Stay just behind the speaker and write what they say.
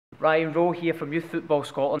Ryan, Rowe here from Youth Football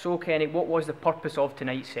Scotland. So Kenny, what was the purpose of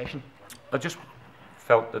tonight's session? I just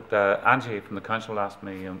felt that Angie from the council asked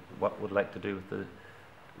me what we'd like to do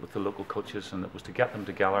with the local coaches, and it was to get them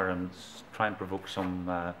together and try and provoke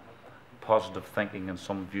some positive thinking and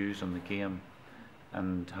some views on the game,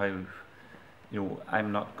 and how,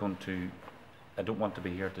 I'm not going to, I don't want to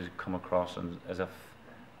be here to come across as if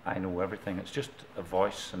I know everything. It's just a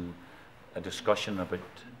voice and a discussion about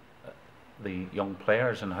the young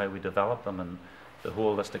players and how we develop them and the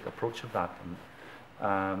holistic approach of that.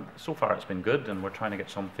 And so far it's been good, and we're trying to get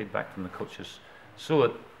some feedback from the coaches so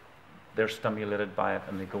that they're stimulated by it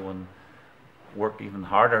and they go and work even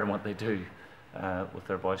harder in what they do with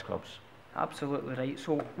their boys clubs. Absolutely right.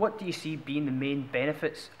 So what do you see being the main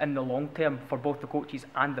benefits in the long term for both the coaches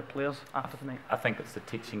and the players after tonight? I think it's the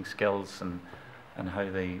teaching skills and how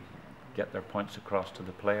they get their points across to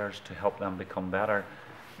the players to help them become better.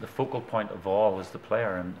 The focal point of all is the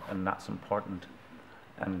player, and that's important,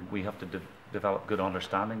 and we have to develop good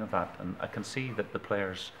understanding of that. And I can see that the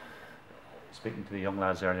players, speaking to the young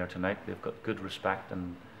lads earlier tonight, they've got good respect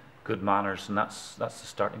and good manners, and that's the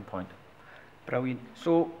starting point. Brilliant.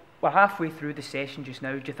 So we're halfway through the session just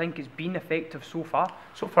now. Do you think it's been effective so far?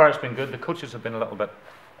 So far it's been good. The coaches have been a little bit,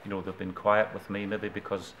 they've been quiet with me, maybe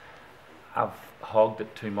because I've hogged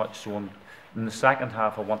it too much. So in the second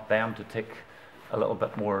half I want them to take a little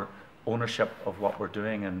bit more ownership of what we're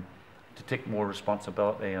doing and to take more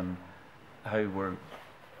responsibility and how we're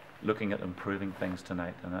looking at improving things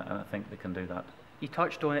tonight, and I think they can do that. You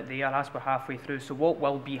touched on it there as we're halfway through, so what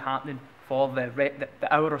will be happening for the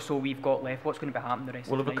hour or so we've got left? What's going to be happening the rest of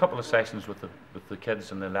the night? We'll have a couple of sessions with the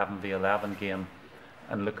kids in the 11v11 game,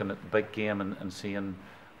 and looking at the big game and seeing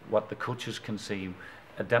what the coaches can see,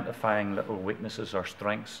 identifying little weaknesses or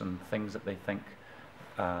strengths and things that they think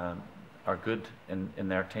are good in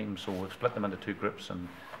their team. So we've split them into two groups and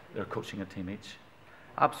they're coaching a team each.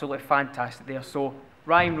 Absolutely fantastic there. So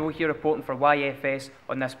Ryan Rowe here reporting for YFS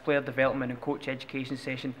on this player development and coach education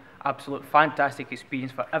session. Absolute fantastic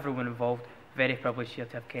experience for everyone involved. Very privileged here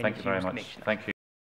to have Kenny. Thank you very much. Thank you.